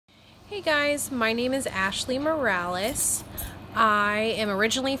Hey guys, my name is Ashley Morales. I am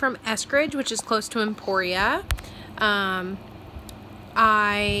originally from Eskridge, which is close to Emporia. I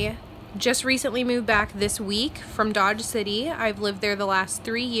just recently moved back this week from Dodge City. I've lived there the last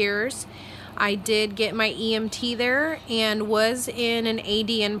 3 years. I did get my EMT there and was in an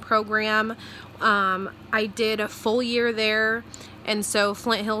ADN program. I did a full year there, and so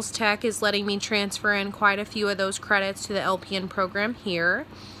Flint Hills Tech is letting me transfer in quite a few of those credits to the LPN program here.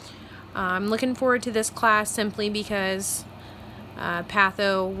 I'm looking forward to this class simply because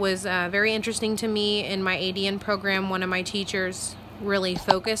Patho was very interesting to me in my ADN program. One of my teachers really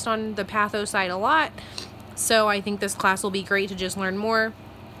focused on the Patho side a lot, so I think this class will be great to just learn more.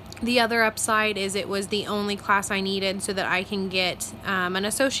 The other upside is it was the only class I needed so that I can get an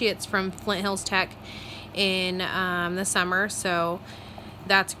associate's from Flint Hills Tech in the summer, so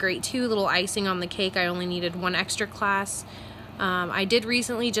that's great too. Little icing on the cake. I only needed one extra class. I did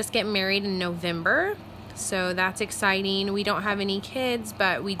recently just get married in November, so that's exciting. We don't have any kids,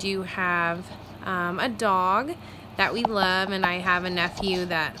 but we do have a dog that we love, and I have a nephew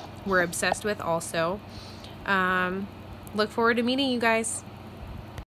that we're obsessed with also. Look forward to meeting you guys.